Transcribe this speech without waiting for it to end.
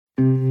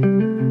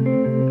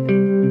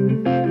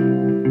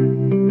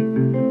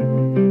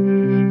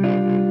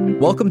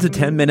Welcome to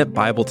 10-Minute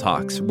Bible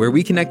Talks, where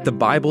we connect the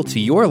Bible to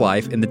your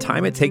life in the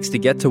time it takes to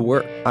get to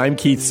work. I'm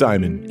Keith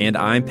Simon. And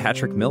I'm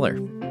Patrick Miller.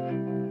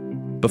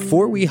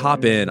 Before we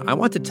hop in, I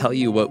want to tell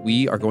you what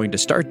we are going to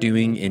start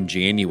doing in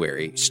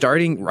January.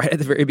 Starting right at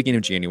the very beginning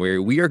of January,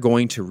 we are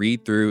going to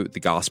read through the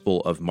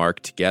Gospel of Mark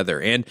together.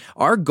 And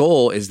our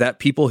goal is that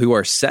people who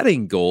are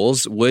setting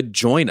goals would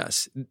join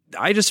us.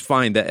 I just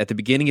find that at the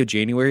beginning of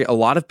January, a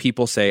lot of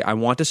people say, I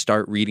want to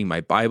start reading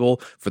my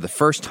Bible for the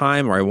first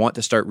time, or I want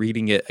to start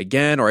reading it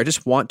again, or I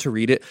just want to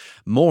read it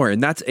more.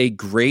 And that's a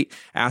great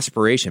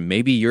aspiration.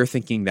 Maybe you're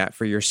thinking that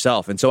for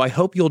yourself. And so I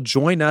hope you'll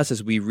join us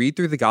as we read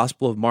through the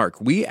Gospel of Mark.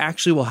 We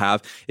actually will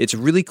have, it's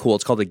really cool.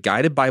 It's called a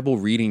guided Bible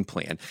reading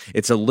plan.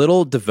 It's a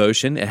little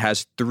devotion. It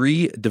has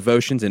 3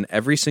 devotions in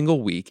every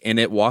single week, and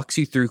it walks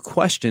you through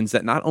questions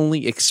that not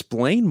only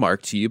explain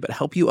Mark to you, but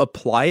help you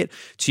apply it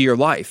to your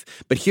life.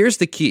 But here's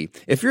the key.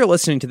 If you're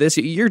listening to this,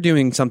 you're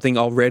doing something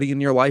already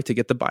in your life to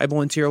get the Bible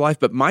into your life,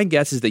 but my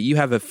guess is that you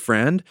have a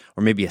friend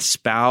or maybe a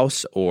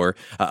spouse or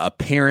a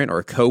parent or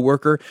a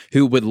coworker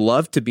who would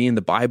love to be in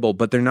the Bible,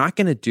 but they're not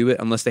going to do it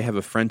unless they have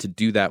a friend to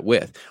do that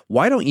with.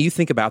 Why don't you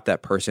think about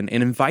that person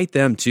and invite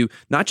them to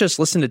not just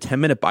listen to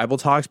 10-Minute Bible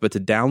Talks, but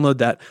to download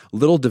that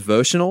little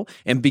devotional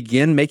and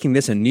begin making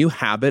this a new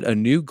habit, a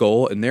new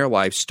goal in their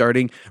life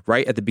starting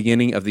right at the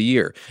beginning of the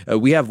year.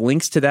 We have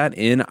links to that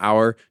in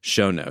our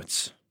show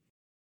notes.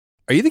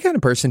 Are you the kind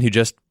of person who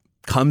just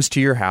comes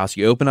to your house,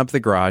 you open up the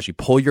garage, you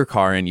pull your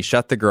car in, you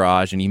shut the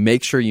garage, and you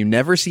make sure you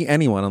never see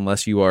anyone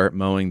unless you are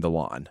mowing the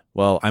lawn?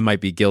 Well, I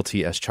might be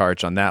guilty as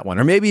charged on that one.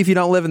 Or maybe if you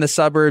don't live in the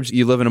suburbs,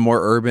 you live in a more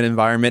urban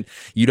environment,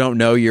 you don't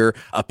know your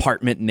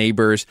apartment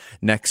neighbors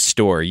next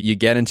door. You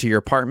get into your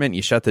apartment,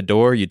 you shut the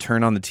door, you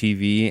turn on the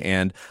TV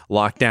and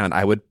lock down.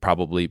 I would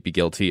probably be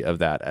guilty of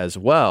that as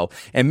well.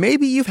 And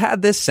maybe you've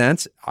had this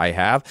sense, I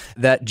have,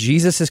 that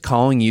Jesus is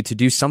calling you to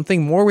do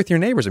something more with your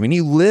neighbors. I mean,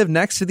 you live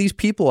next to these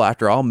people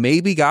after all.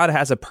 Maybe God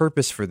has a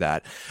purpose for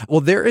that.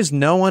 Well, there is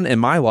no one in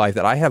my life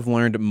that I have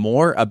learned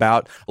more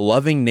about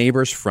loving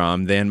neighbors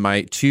from than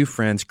my 2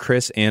 friends,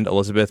 Chris and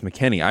Elizabeth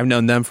McKinney. I've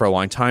known them for a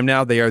long time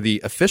now. They are the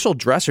official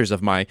dressers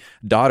of my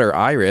daughter,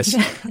 Iris,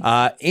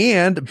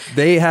 and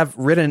they have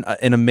written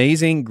an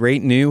amazing,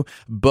 great new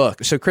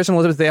book. So Chris and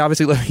Elizabeth, they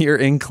obviously live here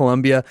in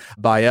Columbia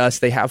by us.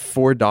 They have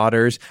 4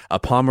 daughters, a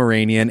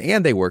Pomeranian,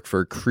 and they work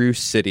for Crew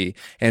City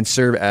and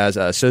serve as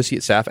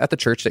associate staff at the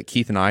church that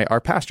Keith and I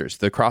are pastors,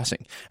 The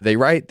Crossing. They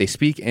write, they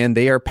speak, and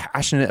they are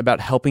passionate about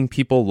helping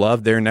people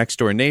love their next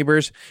door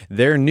neighbors.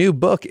 Their new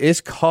book is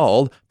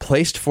called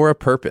Placed for a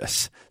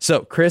Purpose.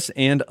 So Chris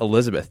and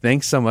Elizabeth,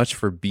 thanks so much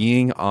for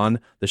being on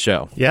the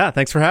show. Yeah,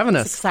 thanks for having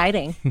us. It's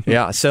exciting.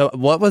 Yeah. So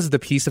what was the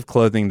piece of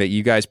clothing that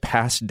you guys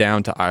passed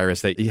down to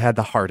Iris that you had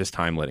the hardest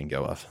time letting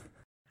go of?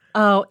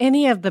 Oh,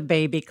 any of the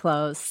baby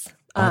clothes.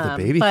 The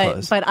baby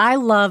clothes. But I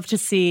love to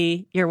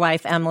see your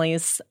wife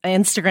Emily's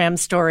Instagram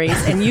stories,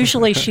 and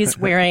usually she's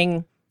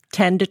wearing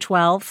 10 to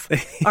 12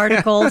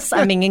 articles.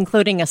 I mean,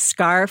 including a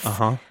scarf,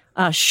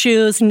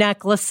 shoes,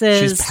 necklaces.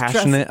 She's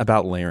passionate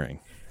about layering.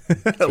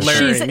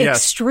 She's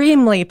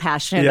extremely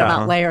passionate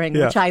about layering,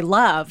 which I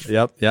love.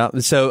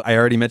 Yep. So I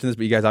already mentioned this,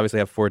 but you guys obviously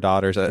have 4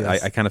 daughters.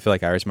 Yes. I kind of feel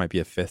like Iris might be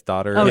a 5th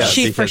daughter. Oh,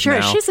 she for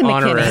sure. She's a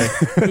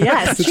McKinney.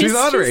 Yes, she's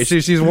honorary.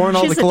 She's worn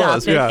all the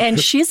clothes. Adopted, and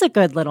she's a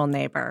good little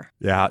neighbor.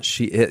 Yeah,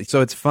 she is. So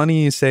it's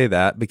funny you say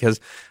that because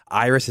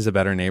Iris is a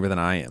better neighbor than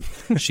I am.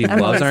 She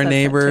loves our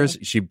neighbors.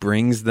 She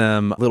brings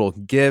them little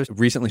gifts.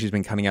 Recently, she's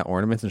been cutting out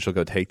ornaments, and she'll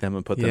go take them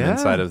and put them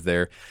inside of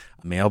their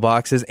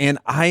mailboxes. And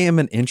I am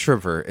an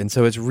introvert, and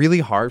so it's really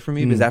hard for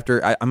me because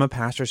I'm a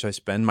pastor, so I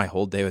spend my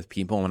whole day with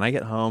people. And when I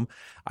get home,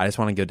 I just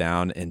want to go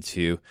down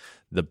into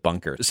the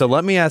bunker. So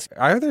let me ask,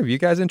 are either of you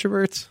guys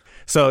introverts?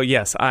 So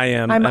yes, I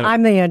am.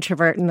 I'm the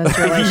introvert in this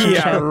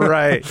relationship. Yeah,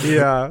 right.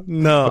 Yeah.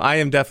 No, I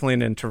am definitely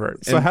an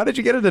introvert. So how did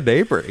you get into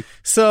Daybreak?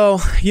 So,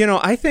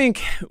 I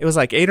think it was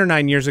like 8 or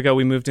 9 years ago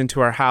we moved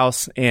into our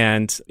house,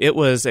 and it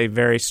was a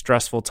very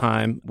stressful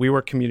time. We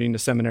were commuting to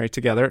seminary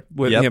together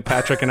with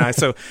Patrick and I.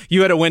 So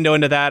you had a window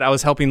into that. I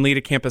was helping lead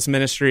a campus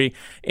ministry,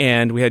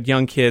 and we had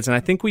young kids. And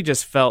I think we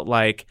just felt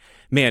like,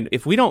 man,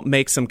 if we don't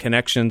make some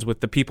connections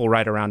with the people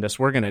right around us,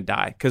 we're going to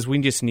die because we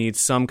just need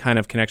some kind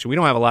of connection. We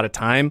don't have a lot of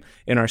time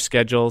in our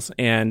schedules,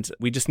 and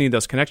we just need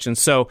those connections.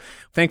 So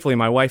thankfully,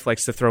 my wife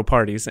likes to throw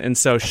parties, and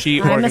so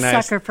she organized. I'm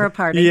a sucker for a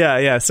party.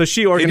 Yeah. So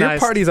she organized. And your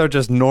parties are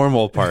just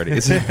normal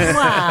parties.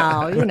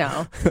 Wow,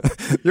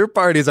 Your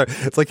parties are,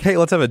 it's like, hey,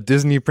 let's have a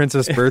Disney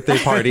princess birthday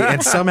party,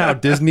 and somehow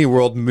Disney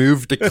World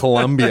moved to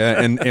Columbia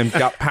and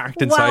got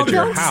packed inside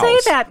your house.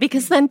 Don't say that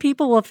because then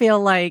people will feel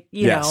like,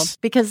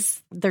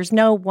 because there's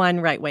no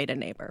one right way to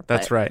neighbor.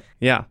 That's right.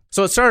 Yeah.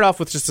 So it started off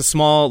with just a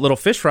small little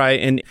fish fry.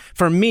 And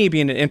for me,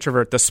 being an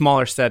introvert, the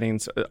smaller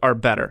settings are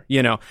better,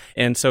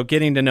 And so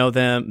getting to know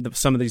them,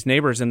 some of these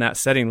neighbors in that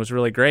setting was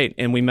really great.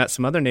 And we met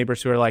some other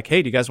neighbors who are like,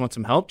 hey, do you guys want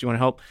some help? Do you want to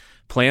help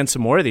plan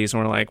some more of these.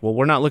 And we're like, well,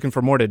 we're not looking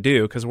for more to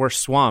do because we're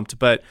swamped.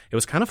 But it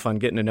was kind of fun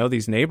getting to know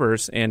these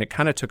neighbors, and it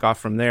kind of took off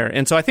from there.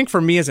 And so I think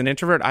for me as an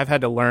introvert, I've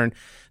had to learn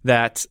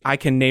that I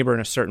can neighbor in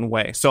a certain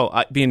way. So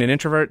being an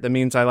introvert, that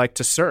means I like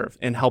to serve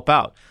and help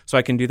out. So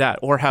I can do that,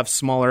 or have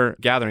smaller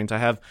gatherings. I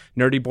have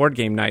nerdy board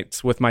game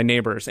nights with my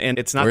neighbors, and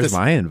it's not Where's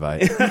my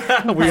invite?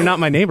 Well, you're not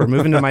my neighbor.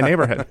 Move into my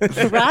neighborhood.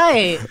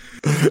 Right.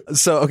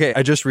 So, okay,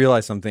 I just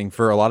realized something.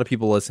 For a lot of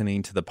people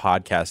listening to the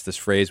podcast, this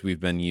phrase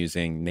we've been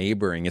using,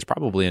 neighboring, is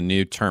probably a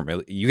new term.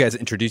 You guys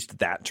introduced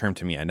that term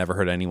to me. I never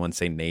heard anyone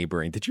say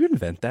neighboring. Did you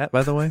invent that,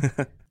 by the way?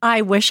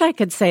 I wish I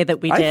could say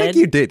that we did. I think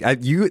you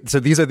did.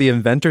 So these are the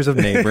inventors of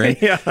neighboring.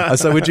 Yeah.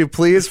 So would you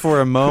please, for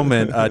a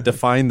moment,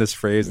 define this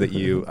phrase that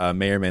you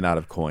may or may not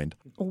have coined?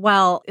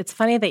 Well, it's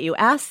funny that you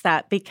asked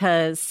that,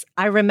 because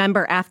I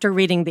remember after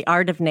reading The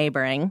Art of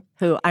Neighboring,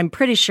 who I'm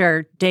pretty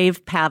sure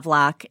Dave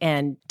Pavlak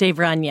and Dave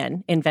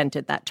Runyon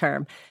invented that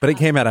term. But it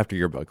came out after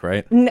your book,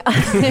 right? No,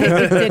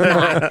 it did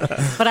not.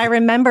 But I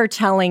remember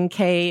telling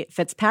Kay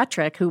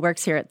Fitzpatrick, who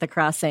works here at The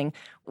Crossing,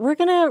 we're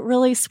going to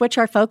really switch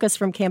our focus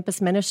from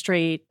campus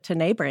ministry to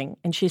neighboring.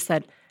 And she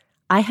said,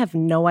 I have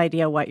no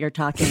idea what you're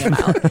talking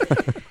about.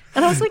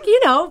 And I was like,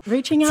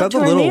 reaching out Sounds to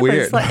our a little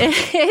neighbors.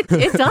 weird.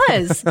 It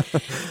does.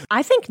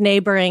 I think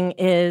neighboring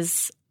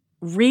is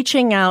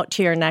reaching out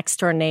to your next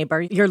door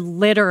neighbor, your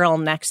literal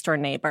next door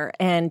neighbor,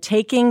 and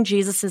taking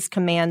Jesus's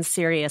command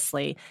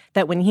seriously,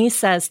 that when he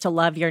says to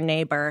love your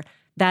neighbor,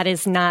 that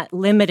is not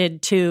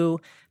limited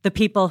to the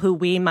people who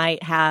we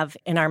might have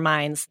in our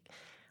minds.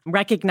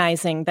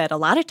 Recognizing that a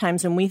lot of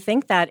times when we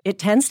think that, it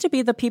tends to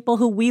be the people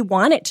who we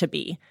want it to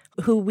be,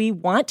 who we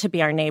want to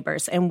be our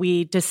neighbors, and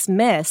we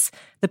dismiss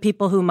the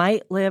people who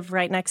might live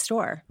right next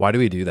door. Why do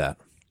we do that?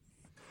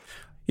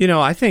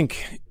 I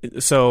think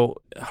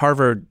so.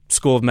 Harvard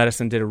School of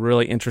Medicine did a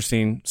really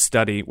interesting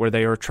study where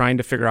they were trying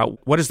to figure out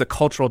what is the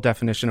cultural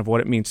definition of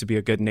what it means to be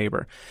a good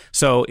neighbor.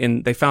 So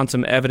they found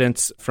some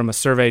evidence from a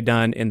survey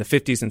done in the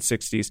 50s and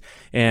 60s,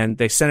 and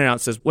they sent it out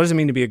and says, what does it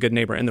mean to be a good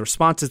neighbor? And the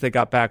responses they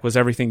got back was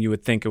everything you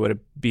would think it would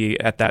be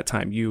at that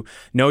time. You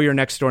know your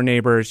next door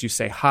neighbors, you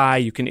say hi,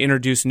 you can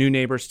introduce new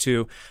neighbors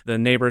to the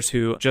neighbors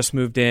who just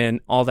moved in,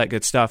 all that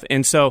good stuff.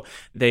 And so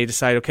they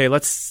decided, okay,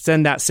 let's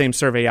send that same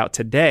survey out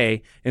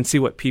today and see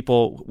what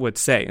people would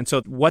say. And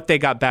so what they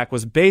got back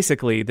was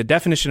basically the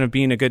definition of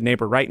being a good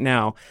neighbor right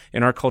now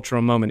in our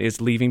cultural moment is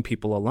leaving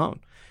people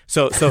alone.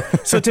 So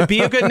to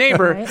be a good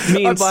neighbor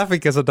means... I'm laughing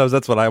because sometimes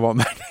that's what I want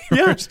my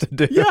neighbors to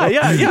do.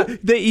 Yeah.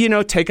 They,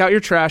 take out your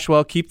trash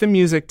well, keep the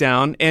music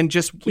down, and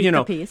just,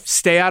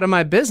 stay out of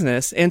my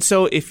business. And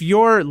so if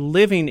you're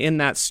living in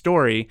that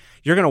story,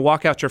 you're going to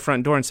walk out your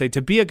front door and say,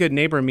 to be a good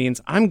neighbor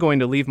means I'm going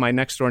to leave my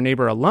next door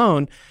neighbor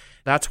alone.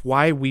 That's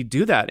why we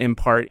do that in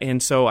part.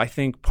 And so I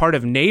think part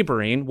of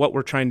neighboring, what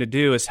we're trying to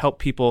do is help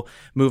people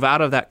move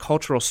out of that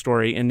cultural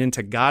story and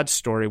into God's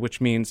story, which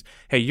means,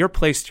 hey, you're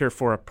placed here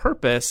for a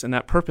purpose, and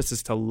that purpose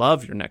is to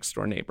love your next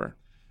door neighbor.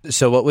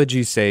 So what would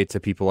you say to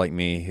people like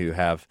me who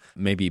have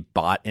maybe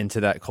bought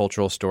into that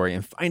cultural story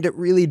and find it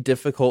really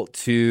difficult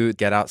to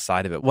get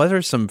outside of it? What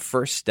are some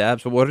first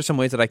steps? What are some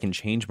ways that I can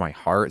change my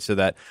heart so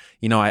that,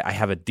 I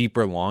have a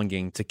deeper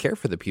longing to care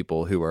for the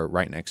people who are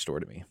right next door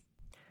to me?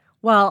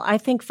 Well, I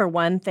think for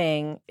one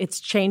thing, it's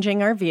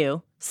changing our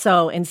view.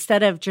 So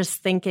instead of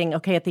just thinking,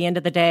 okay, at the end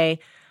of the day,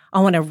 I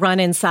want to run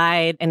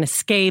inside and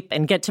escape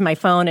and get to my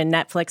phone and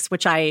Netflix,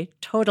 which I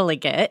totally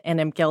get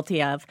and am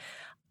guilty of,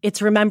 it's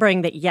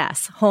remembering that,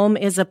 yes, home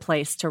is a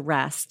place to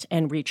rest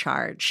and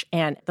recharge,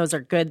 and those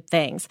are good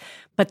things.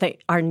 But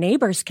our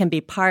neighbors can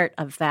be part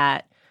of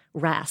that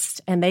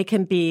rest, and they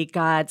can be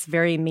God's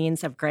very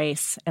means of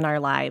grace in our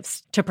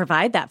lives to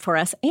provide that for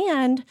us.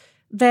 And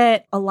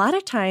that a lot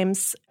of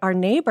times our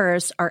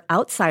neighbors are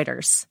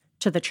outsiders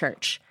to the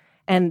church,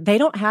 and they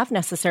don't have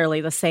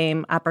necessarily the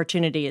same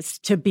opportunities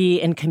to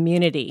be in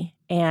community.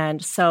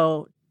 And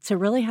so to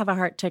really have a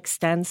heart to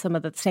extend some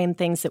of the same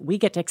things that we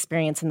get to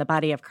experience in the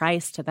body of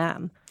Christ to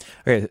them.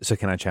 Okay, so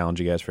can I challenge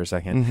you guys for a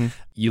second? Mm-hmm.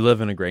 You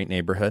live in a great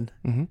neighborhood.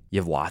 Mm-hmm. You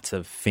have lots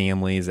of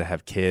families that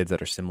have kids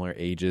that are similar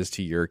ages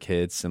to your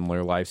kids,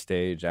 similar life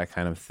stage, that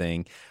kind of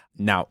thing.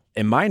 Now,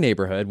 in my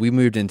neighborhood, we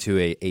moved into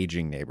an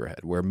aging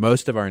neighborhood where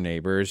most of our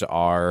neighbors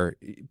are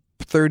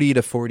 30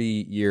 to 40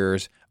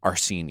 years are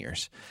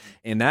seniors.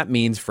 And that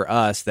means for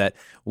us that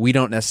we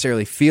don't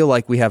necessarily feel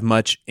like we have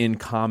much in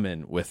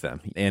common with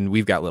them. And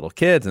we've got little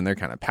kids, and they're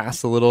kind of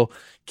past the little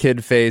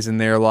kid phase in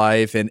their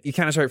life. And you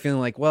kind of start feeling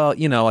like, well,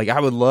 I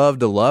would love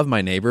to love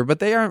my neighbor, but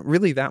they aren't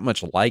really that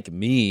much like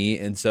me.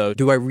 And so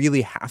do I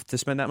really have to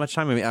spend that much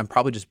time? I mean, I'm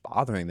probably just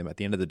bothering them at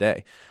the end of the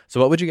day. So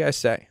what would you guys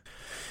say?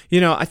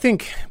 I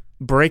think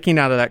breaking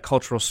out of that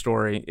cultural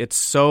story, it's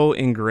so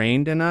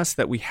ingrained in us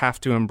that we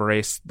have to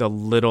embrace the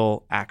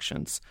little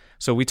actions.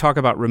 So we talk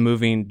about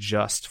removing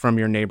just from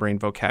your neighboring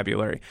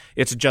vocabulary.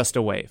 It's just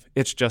a wave.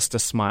 It's just a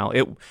smile.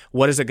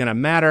 What is it going to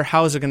matter?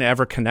 How is it going to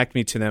ever connect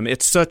me to them?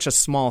 It's such a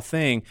small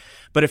thing.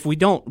 But if we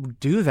don't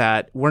do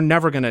that, we're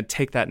never going to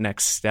take that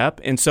next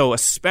step. And so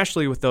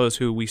especially with those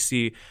who we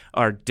see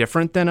are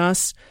different than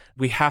us,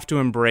 we have to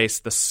embrace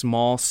the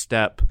small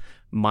step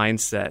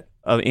mindset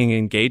in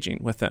engaging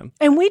with them.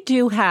 And we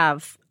do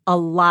have a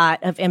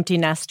lot of empty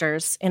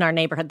nesters in our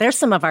neighborhood. They're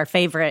some of our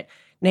favorite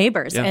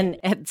neighbors. Yeah. And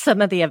at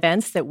some of the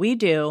events that we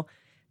do,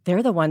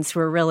 they're the ones who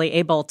are really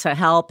able to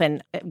help.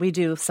 And we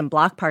do some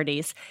block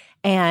parties.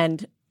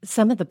 And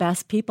some of the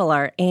best people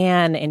are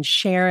Anne and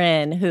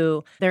Sharon,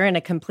 who they're in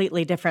a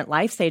completely different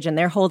life stage, and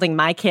they're holding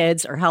my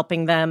kids or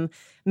helping them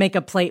make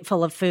a plate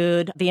full of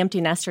food. The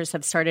empty nesters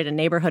have started a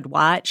neighborhood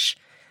watch.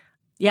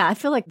 Yeah, I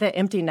feel like the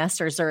empty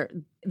nesters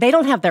they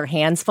don't have their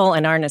hands full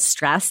and aren't as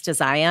stressed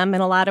as I am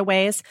in a lot of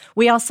ways.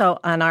 We also,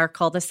 on our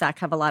cul-de-sac,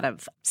 have a lot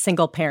of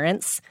single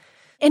parents.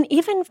 And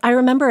even I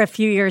remember a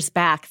few years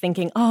back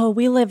thinking, oh,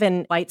 we live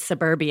in white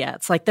suburbia.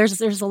 It's like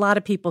there's a lot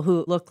of people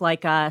who look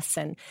like us.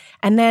 And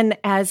then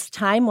as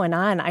time went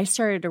on, I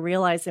started to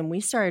realize, and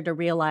we started to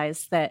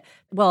realize that,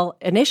 well,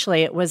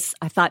 initially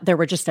I thought there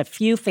were just a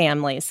few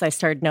families. I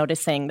started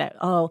noticing that,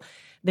 oh,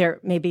 they're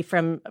maybe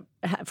from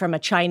a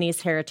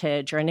Chinese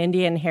heritage or an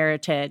Indian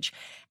heritage.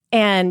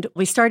 And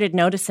we started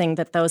noticing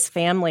that those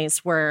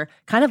families were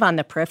kind of on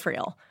the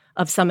peripheral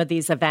of some of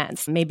these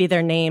events. Maybe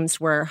their names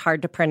were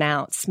hard to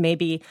pronounce.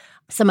 Maybe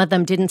some of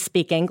them didn't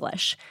speak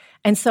English.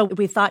 And so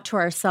we thought to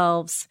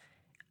ourselves,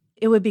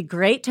 it would be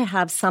great to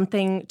have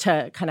something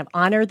to kind of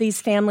honor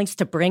these families,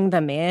 to bring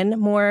them in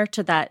more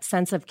to that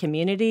sense of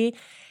community.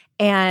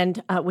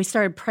 And we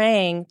started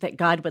praying that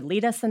God would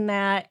lead us in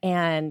that.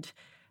 And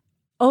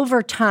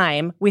over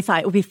time, we thought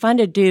it would be fun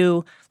to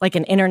do like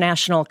an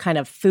international kind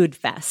of food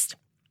fest.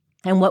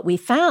 And what we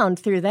found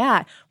through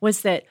that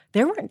was that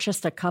there weren't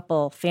just a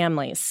couple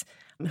families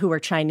who were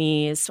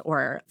Chinese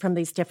or from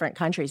these different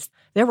countries.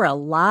 There were a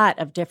lot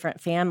of different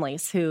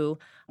families who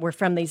were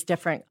from these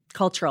different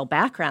cultural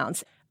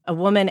backgrounds. A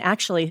woman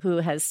actually who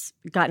has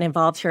gotten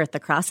involved here at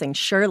the Crossing,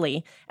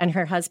 Shirley, and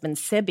her husband,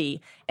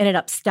 Sibby, ended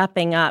up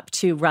stepping up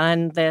to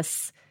run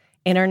this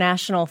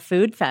international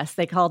food fest.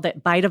 They called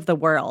it Bite of the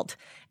World.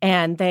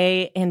 And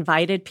they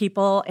invited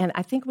people. And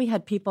I think we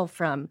had people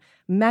from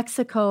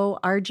Mexico,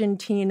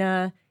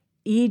 Argentina,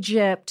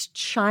 Egypt,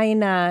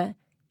 China,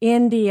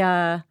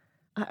 India.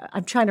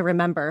 I'm trying to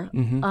remember.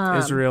 Mm-hmm.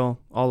 Israel,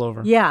 all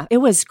over. Yeah, it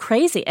was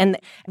crazy. And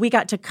we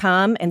got to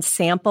come and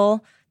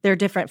sample their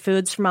different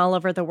foods from all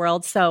over the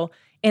world. So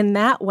in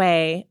that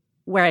way,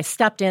 where I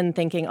stepped in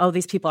thinking, oh,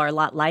 these people are a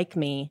lot like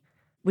me,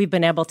 we've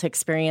been able to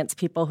experience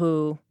people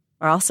who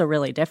are also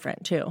really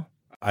different too.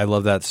 I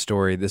love that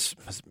story. This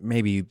was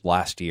maybe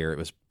last year. It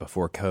was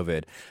before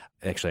COVID.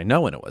 Actually, I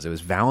know when it was. It was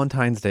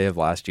Valentine's Day of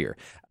last year.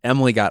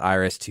 Emily got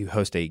Iris to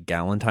host a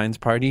Galentine's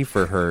party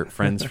for her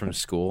friends from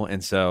school.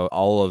 And so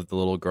all of the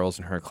little girls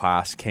in her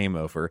class came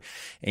over.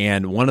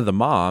 And one of the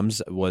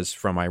moms was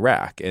from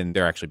Iraq. And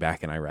they're actually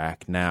back in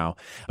Iraq now.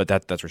 But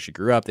that's where she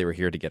grew up. They were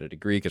here to get a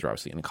degree because we're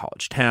obviously in a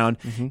college town.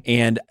 Mm-hmm.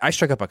 And I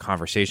struck up a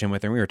conversation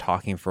with her. And we were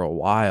talking for a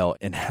while.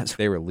 And as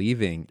they were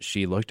leaving,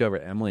 she looked over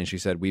at Emily and she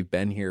said, "We've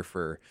been here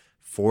for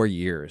 4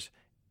 years.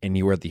 And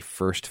you are the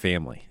first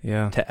family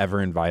to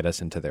ever invite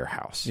us into their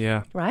house."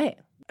 Yeah. Right.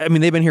 I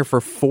mean, they've been here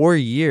for 4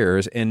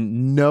 years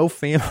and no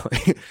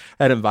family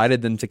had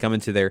invited them to come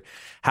into their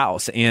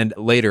house. And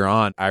later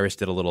on, Iris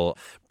did a little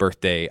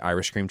birthday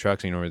Irish cream truck.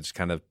 So, it's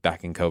kind of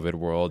back in COVID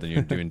world and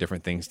you're doing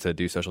different things to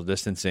do social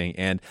distancing.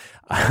 And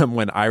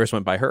when Iris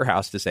went by her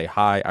house to say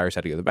hi, Iris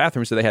had to go to the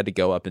bathroom. So they had to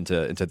go up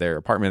into their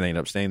apartment. They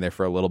ended up staying there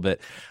for a little bit.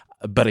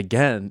 But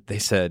again, they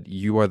said,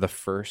 you are the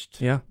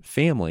first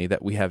family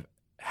that we have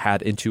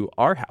had into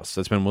our house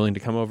that's been willing to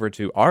come over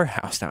to our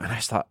house now. And I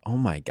just thought, oh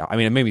my God. I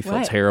mean, it made me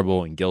feel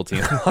terrible and guilty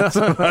and lots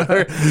of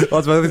other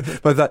things.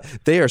 But I thought,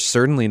 they are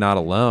certainly not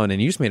alone. And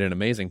you just made an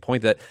amazing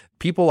point that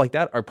people like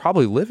that are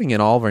probably living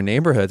in all of our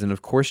neighborhoods. And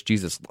of course,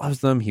 Jesus loves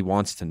them. He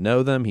wants to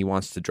know them. He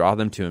wants to draw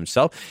them to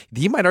himself.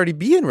 He might already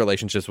be in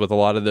relationships with a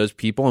lot of those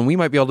people, and we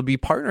might be able to be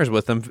partners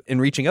with them in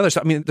reaching others.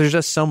 So, I mean, there's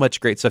just so much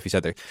great stuff you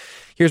said there.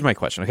 Here's my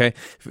question, okay?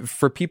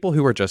 For people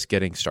who are just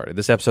getting started,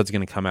 this episode's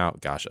going to come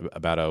out,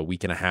 about a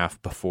week and a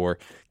half before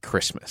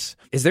Christmas.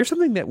 Is there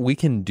something that we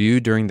can do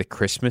during the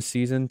Christmas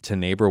season to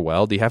neighbor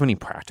well? Do you have any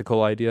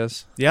practical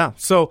ideas? Yeah.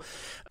 So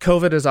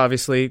COVID has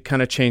obviously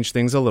kind of changed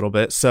things a little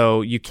bit.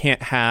 So you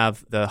can't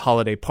have the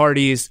holiday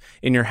parties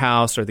in your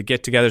house or the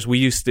get-togethers.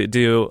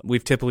 We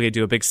typically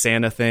do a big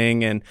Santa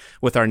thing and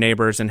with our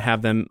neighbors and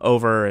have them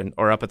over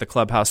or up at the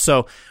clubhouse.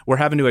 So we're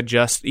having to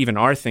adjust even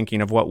our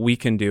thinking of what we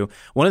can do.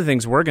 One of the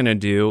things we're going to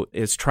do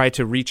is try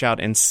to reach out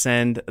and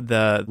send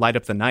the Light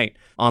Up the Night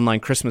online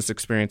Christmas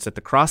experience that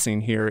the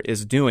Crossing here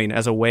is doing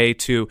as a way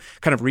to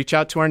kind of reach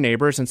out to our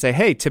neighbors and say,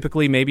 hey,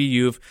 typically maybe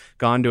you've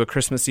gone to a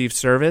Christmas Eve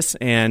service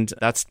and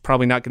that's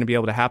probably not going to be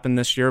able to happen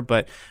this year,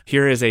 but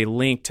here is a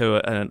link to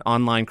an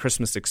online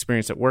Christmas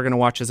experience that we're going to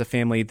watch as a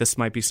family. This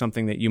might be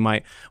something that you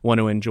might want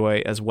to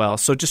enjoy as well.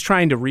 So just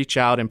trying to reach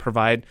out and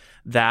provide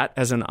that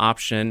as an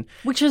option.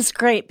 Which is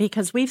great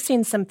because we've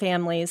seen some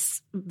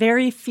families,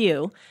 very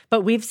few,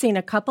 but we've seen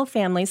a couple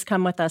families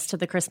come with us to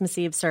the Christmas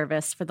Eve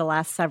service for the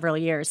last several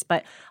years.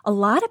 But a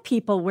lot of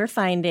people we're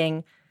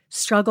finding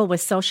struggle with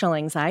social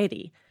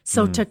anxiety.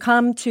 So to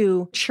come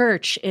to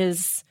church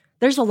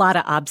there's a lot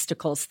of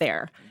obstacles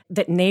there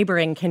that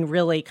neighboring can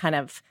really kind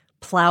of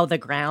plow the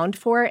ground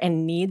for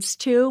and needs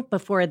to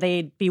before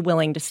they'd be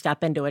willing to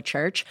step into a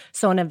church.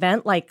 So an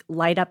event like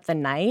Light Up the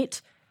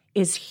Night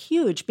is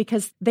huge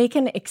because they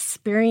can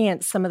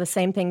experience some of the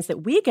same things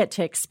that we get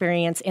to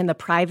experience in the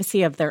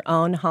privacy of their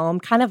own home,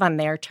 kind of on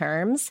their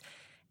terms,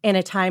 in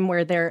a time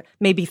where they're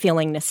maybe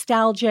feeling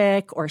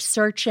nostalgic or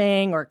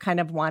searching or kind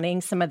of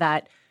wanting some of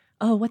that,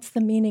 oh, what's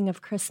the meaning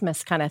of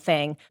Christmas kind of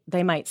thing.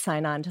 They might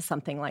sign on to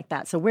something like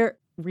that. So we're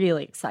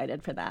really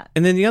excited for that.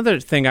 And then the other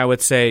thing I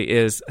would say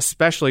is,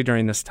 especially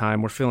during this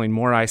time, we're feeling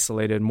more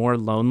isolated, more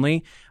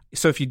lonely.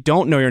 So if you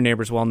don't know your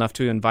neighbors well enough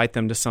to invite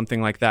them to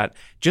something like that,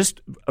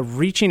 just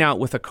reaching out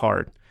with a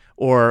card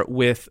or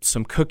with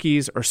some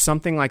cookies or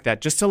something like that,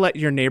 just to let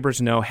your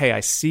neighbors know, hey, I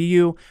see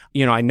you.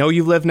 You know, I know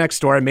you live next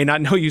door. I may not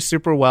know you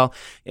super well.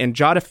 And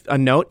jot a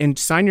note and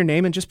sign your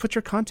name and just put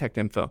your contact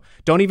info.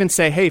 Don't even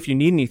say, hey, if you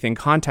need anything,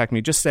 contact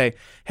me. Just say,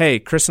 hey,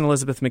 Chris and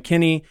Elizabeth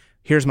McKinney,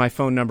 here's my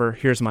phone number,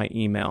 here's my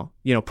email.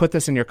 You know, put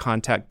this in your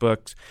contact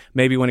books.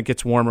 Maybe when it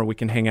gets warmer, we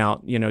can hang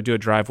out, you know, do a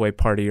driveway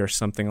party or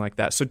something like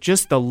that. So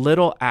just the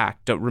little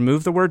act, don't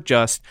remove the word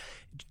just,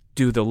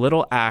 do the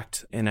little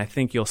act, and I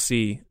think you'll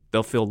see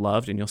they'll feel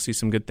loved and you'll see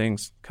some good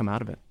things come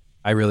out of it.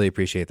 I really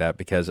appreciate that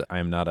because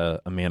I'm not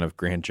a man of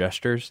grand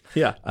gestures.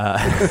 Yeah.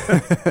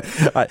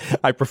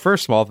 I prefer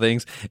small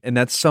things, and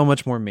that's so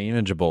much more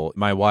manageable.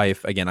 My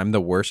wife, again, I'm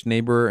the worst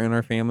neighbor in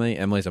our family.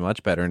 Emily's a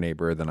much better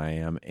neighbor than I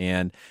am.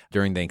 And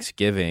during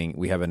Thanksgiving,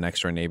 we have a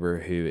next door neighbor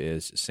who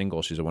is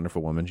single. She's a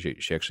wonderful woman. She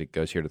actually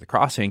goes here to the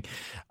Crossing.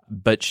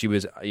 But she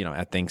was, you know,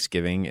 at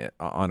Thanksgiving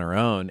on her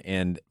own,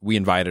 and we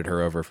invited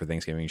her over for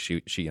Thanksgiving.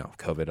 She you know,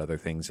 COVID, other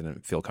things, and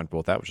didn't feel comfortable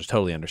with that, which is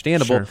totally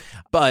understandable. Sure.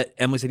 But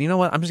Emily said, you know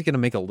what? I'm just going to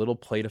make a little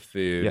plate of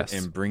food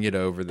and bring it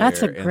over there.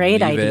 That's a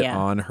great and leave idea. it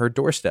on her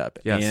doorstep.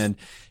 Yes. And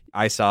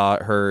I saw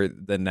her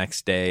the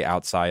next day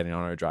outside and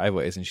on our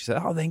driveways, and she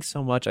said, "Oh, thanks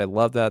so much. I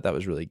love that. That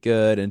was really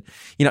good." And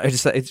you know,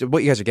 it's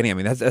what you guys are getting. I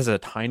mean, that's a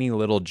tiny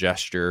little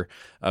gesture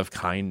of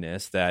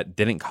kindness that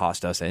didn't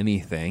cost us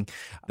anything,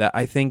 that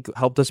I think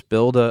helped us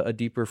build a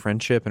deeper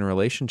friendship and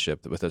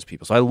relationship with those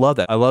people. So I love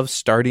that. I love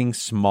starting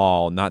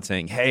small, not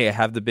saying, "Hey, I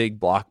have the big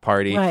block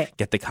party,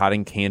 get the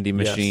cotton candy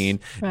machine,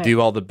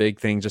 do all the big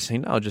things." Just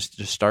saying, no, just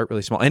start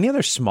really small. Any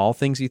other small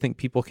things you think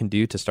people can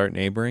do to start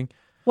neighboring?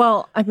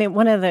 Well, I mean,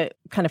 one of the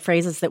kind of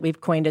phrases that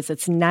we've coined is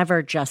it's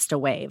never just a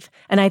wave.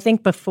 And I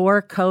think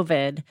before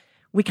COVID,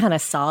 we kind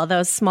of saw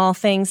those small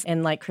things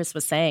and, like Chris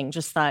was saying,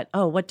 just thought,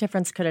 oh, what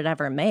difference could it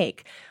ever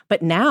make?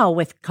 But now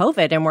with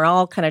COVID and we're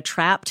all kind of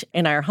trapped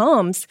in our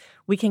homes,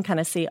 we can kind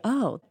of see,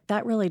 oh,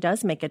 that really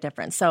does make a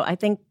difference. So I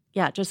think,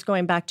 yeah, just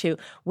going back to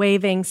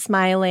waving,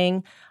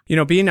 smiling. You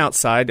know, being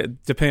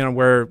outside, depending on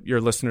where your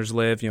listeners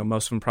live, you know,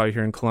 most of them probably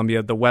here in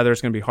Columbia, the weather is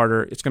going to be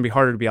harder. It's going to be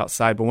harder to be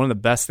outside. But one of the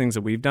best things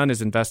that we've done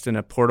is invest in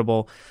a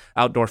portable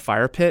outdoor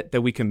fire pit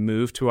that we can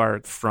move to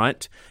our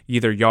front,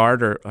 either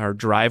yard or our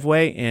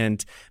driveway.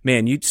 And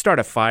man, you'd start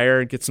a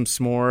fire, get some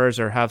s'mores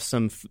or have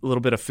some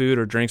little bit of food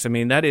or drinks. I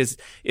mean,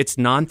 it's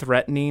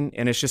non-threatening,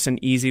 and it's just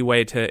an easy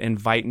way to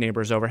invite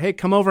neighbors over. Hey,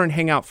 come over and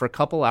hang out for a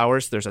couple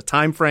hours. There's a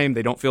time frame.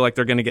 They don't feel like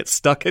they're going to get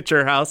stuck at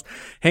your house.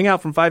 Hang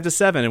out from 5 to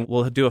 7 and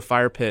we'll do a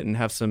fire pit and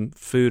have some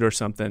food or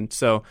something.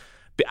 So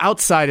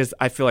outside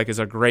I feel like is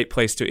a great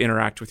place to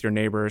interact with your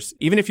neighbors.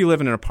 Even if you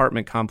live in an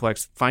apartment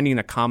complex, finding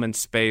a common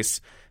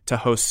space to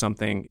host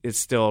something is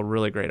still a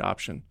really great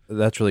option.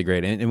 That's really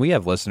great. And we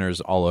have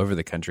listeners all over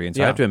the country. And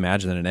so I have to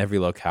imagine that in every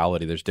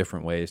locality, there's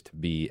different ways to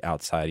be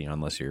outside, you know,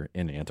 unless you're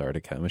in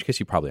Antarctica, in which case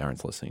you probably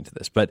aren't listening to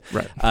this. But,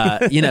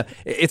 you know,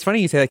 it's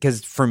funny you say that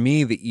because for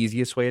me, the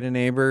easiest way to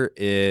neighbor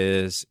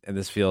is, and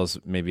this feels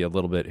maybe a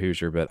little bit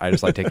Hoosier, but I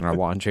just like taking our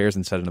lawn chairs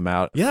and setting them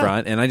out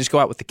front. And I just go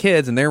out with the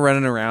kids and they're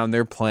running around,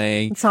 they're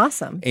playing. It's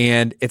awesome.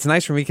 And it's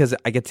nice for me because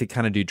I get to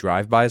kind of do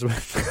drive-bys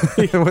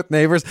with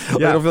neighbors. I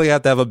don't feel like I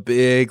have to have a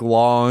big,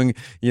 long,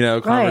 you know,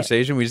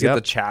 conversation. We just get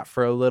to chat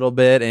for a little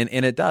bit,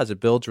 and it does. It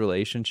builds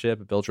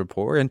relationship, it builds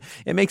rapport, and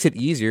it makes it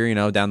easier, you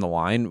know, down the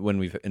line when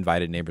we've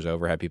invited neighbors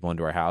over, had people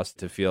into our house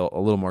to feel a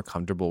little more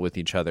comfortable with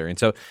each other. And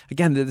so,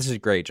 again, this is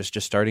great, just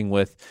starting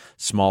with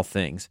small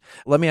things.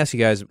 Let me ask you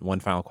guys one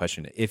final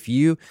question. If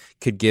you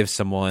could give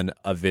someone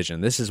a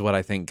vision, this is what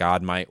I think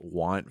God might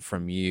want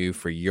from you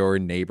for your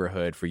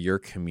neighborhood, for your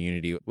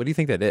community, what do you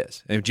think that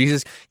is? And if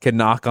Jesus could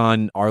knock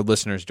on our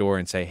listeners' door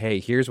and say, hey,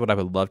 here's what I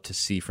would love to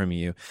see from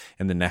you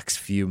in the next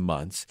few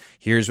months.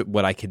 Here's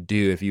what I could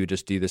do if you would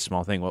just do this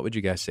small thing. What would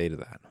you guys say to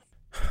that?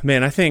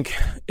 Man, I think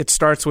it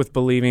starts with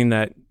believing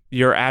that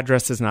your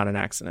address is not an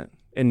accident,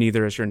 and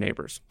neither is your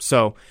neighbor's.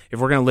 So if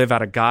we're going to live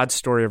out a God's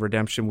story of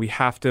redemption, we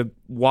have to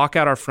walk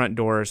out our front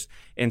doors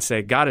and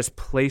say, God has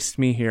placed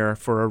me here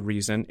for a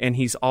reason, and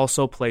he's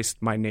also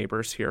placed my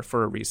neighbors here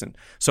for a reason.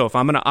 So if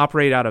I'm going to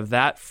operate out of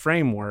that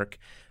framework,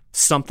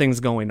 something's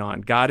going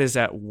on. God is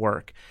at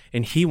work,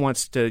 and he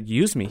wants to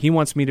use me. He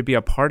wants me to be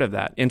a part of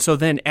that. And so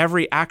then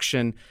every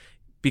action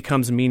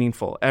becomes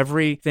meaningful.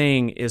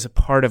 Everything is a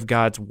part of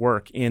God's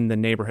work in the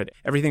neighborhood.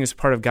 Everything is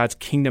part of God's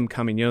kingdom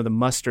coming. The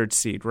mustard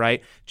seed,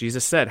 right?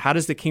 Jesus said, how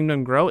does the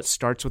kingdom grow? It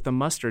starts with the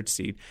mustard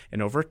seed.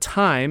 And over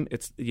time,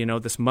 it's,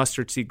 this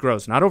mustard seed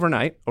grows, not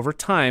overnight, over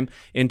time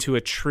into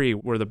a tree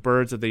where the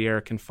birds of the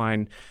air can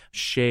find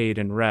shade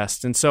and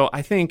rest. And so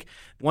I think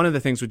one of the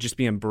things would just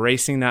be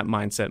embracing that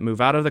mindset,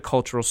 move out of the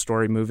cultural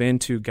story, move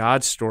into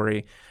God's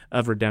story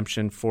of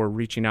redemption for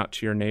reaching out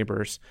to your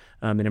neighbors,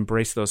 and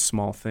embrace those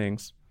small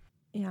things.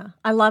 Yeah,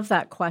 I love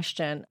that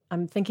question.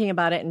 I'm thinking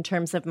about it in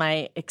terms of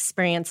my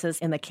experiences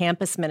in the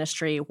campus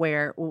ministry,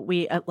 where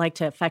we like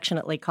to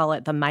affectionately call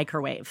it the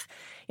microwave.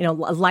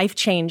 Life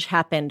change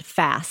happened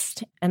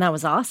fast, and that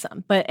was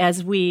awesome. But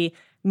as we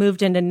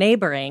moved into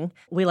neighboring,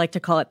 we like to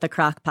call it the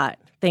crock pot.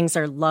 Things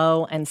are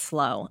low and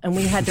slow. And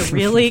we had to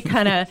really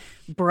kind of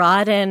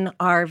broaden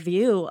our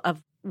view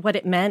of what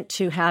it meant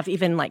to have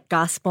even like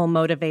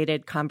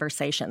gospel-motivated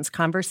conversations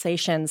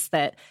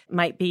that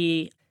might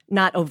be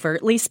not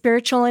overtly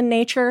spiritual in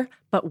nature,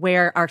 but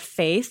where our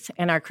faith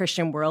and our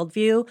Christian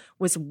worldview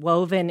was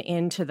woven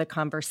into the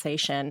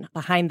conversation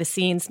behind the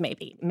scenes,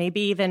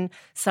 maybe even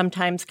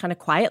sometimes kind of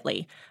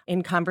quietly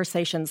in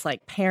conversations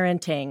like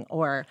parenting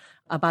or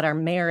about our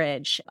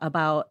marriage,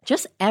 about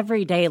just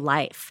everyday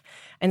life.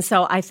 And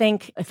so I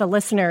think if a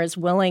listener is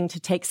willing to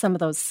take some of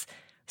those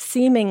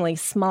seemingly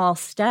small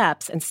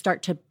steps and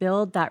start to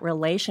build that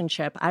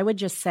relationship, I would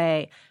just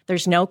say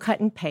there's no cut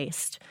and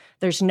paste.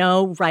 There's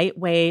no right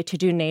way to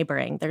do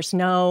neighboring.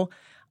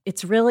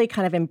 It's really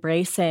kind of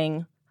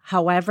embracing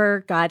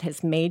however God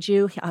has made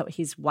you, how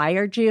He's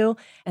wired you,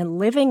 and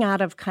living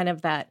out of kind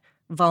of that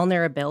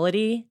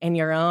vulnerability in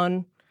your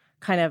own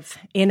kind of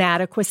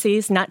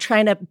inadequacies, not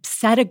trying to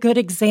set a good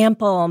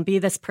example and be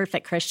this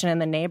perfect Christian in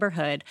the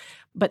neighborhood,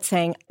 but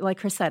saying, like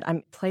Chris said,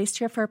 I'm placed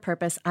here for a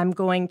purpose. I'm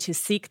going to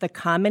seek the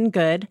common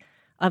good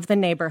of the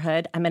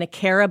neighborhood. I'm going to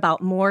care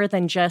about more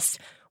than just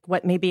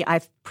what maybe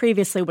I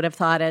previously would have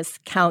thought as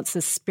counts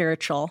as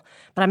spiritual,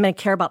 but I'm going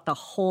to care about the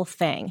whole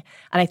thing.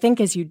 And I think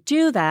as you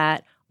do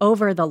that,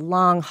 over the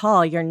long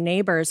haul, your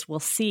neighbors will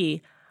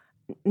see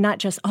not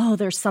just,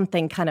 there's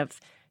something kind of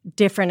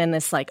different in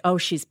this, like,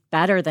 she's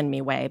better than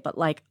me way, but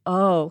like,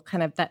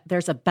 kind of that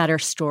there's a better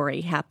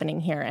story happening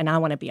here, and I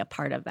want to be a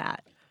part of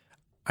that.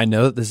 I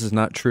know that this is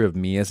not true of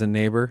me as a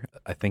neighbor.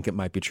 I think it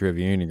might be true of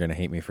you, and you're going to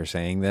hate me for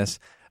saying this.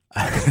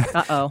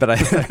 Uh-oh. But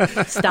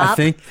Stop.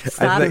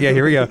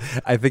 Here we go.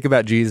 I think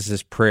about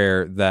Jesus'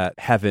 prayer that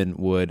heaven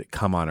would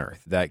come on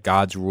earth, that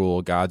God's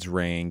rule, God's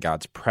reign,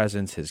 God's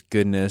presence, His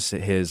goodness,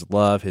 His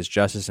love, His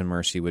justice and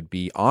mercy would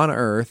be on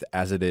earth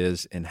as it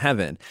is in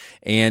heaven.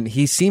 And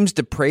He seems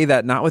to pray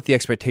that not with the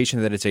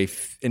expectation that it's a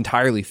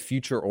entirely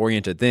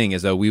future-oriented thing,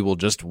 as though we will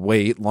just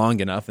wait long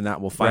enough and that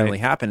will finally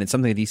happen. It's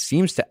something that He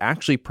seems to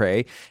actually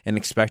pray and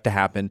expect to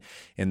happen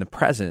in the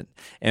present.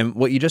 And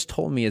what you just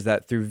told me is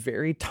that through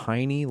very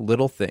tiny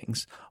little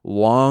things,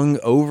 long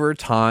over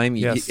time,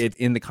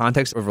 in the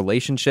context of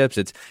relationships,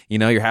 it's,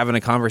 you're having a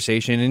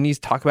conversation and you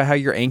talk about how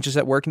you're anxious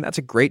at work, and that's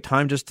a great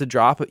time just to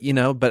drop,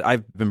 but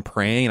I've been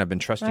praying and I've been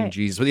trusting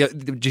Jesus.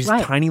 Just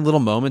tiny little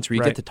moments where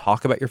you get to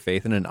talk about your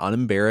faith in an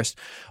unembarrassed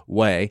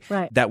way,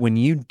 that when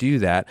you do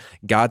that,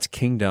 God's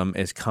kingdom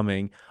is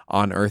coming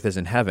on earth as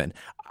in heaven.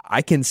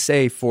 I can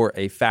say for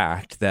a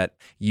fact that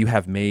you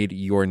have made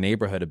your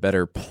neighborhood a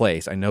better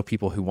place. I know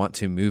people who want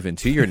to move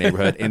into your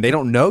neighborhood and they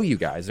don't know you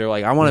guys. They're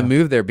like, I want to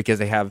move there because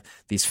they have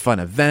these fun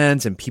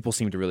events and people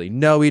seem to really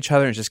know each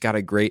other and it's just got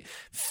a great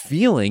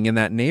feeling in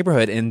that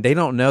neighborhood. And they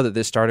don't know that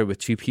this started with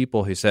two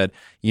people who said,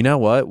 you know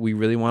what, we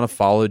really want to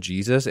follow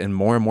Jesus, and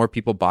more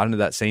people bought into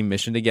that same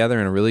mission together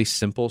in a really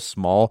simple,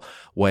 small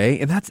way.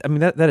 And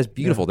that is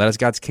beautiful. That is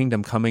God's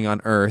kingdom coming on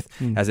earth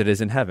as it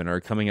is in heaven,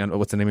 or coming on,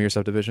 what's the name of your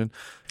subdivision?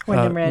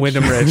 Wyndham Ridge.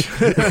 Wyndham Ridge.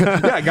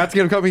 God's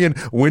kingdom coming in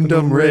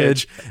Wyndham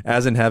Ridge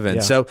as in heaven.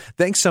 Yeah. So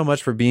thanks so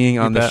much for being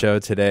on the show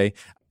today.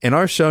 In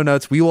our show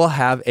notes, we will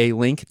have a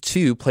link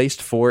to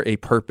Placed for a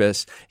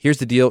Purpose. Here's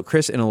the deal.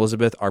 Chris and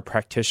Elizabeth are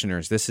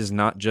practitioners. This is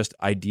not just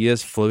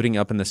ideas floating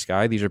up in the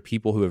sky. These are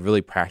people who have really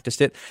practiced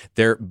it.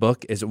 Their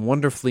book is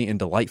wonderfully and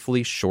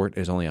delightfully short.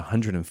 It's only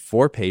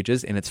 104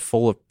 pages, and it's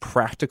full of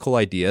practical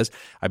ideas.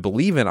 I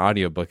believe an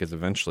audiobook is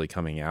eventually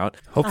coming out.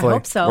 Hopefully. I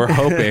hope so. We're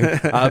hoping.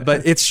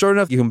 But it's short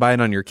enough. You can buy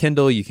it on your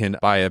Kindle. You can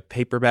buy a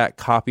paperback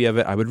copy of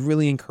it. I would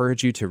really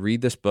encourage you to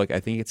read this book.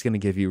 I think it's going to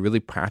give you really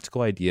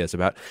practical ideas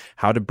about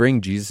how to bring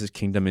Jesus'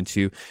 kingdom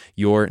into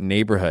your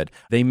neighborhood.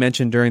 They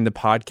mentioned during the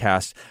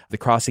podcast, The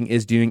Crossing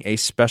is doing a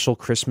special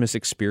Christmas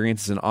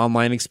experience. It's an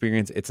online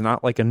experience. It's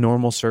not like a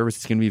normal service.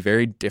 It's going to be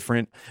very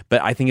different,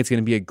 but I think it's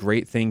going to be a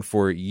great thing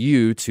for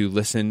you to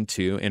listen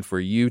to and for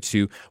you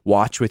to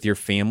watch with your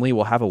family.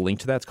 We'll have a link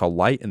to that. It's called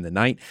Light in the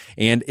Night.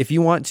 And if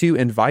you want to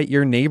invite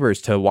your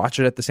neighbors to watch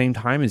it at the same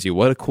time as you,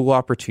 what a cool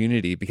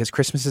opportunity, because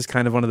Christmas is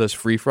kind of one of those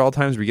free-for-all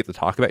times where you get to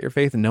talk about your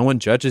faith and no one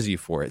judges you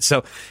for it.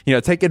 So,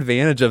 take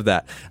advantage of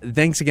that.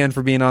 Thanks again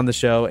for being on the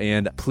show,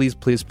 and please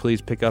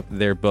pick up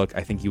their book.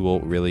 I think you will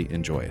really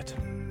enjoy it.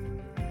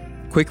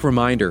 Quick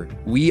reminder,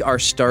 we are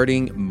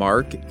starting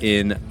Mark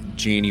in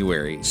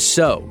January.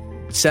 So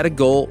Set a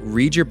goal,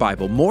 read your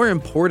Bible. More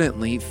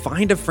importantly,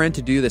 find a friend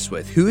to do this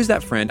with. Who is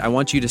that friend? I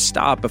want you to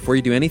stop before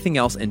you do anything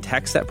else and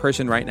text that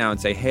person right now and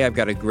say, hey, I've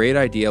got a great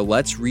idea.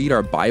 Let's read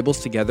our Bibles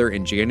together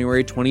in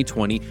January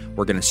 2020.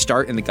 We're going to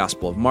start in the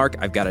Gospel of Mark.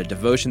 I've got a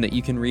devotion that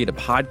you can read, a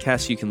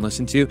podcast you can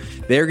listen to.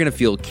 They're going to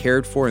feel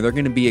cared for, and they're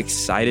going to be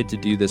excited to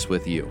do this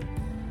with you.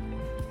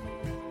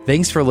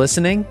 Thanks for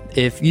listening.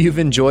 If you've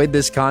enjoyed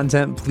this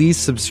content, please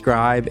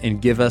subscribe and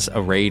give us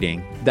a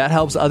rating. That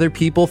helps other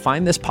people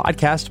find this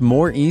podcast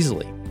more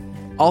easily.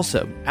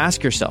 Also,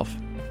 ask yourself,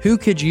 who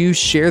could you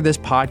share this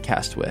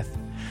podcast with?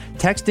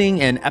 Texting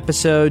an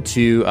episode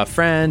to a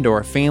friend or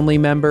a family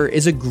member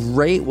is a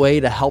great way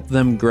to help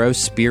them grow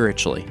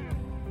spiritually.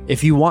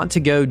 If you want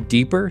to go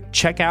deeper,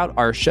 check out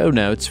our show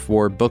notes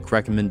for book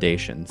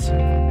recommendations.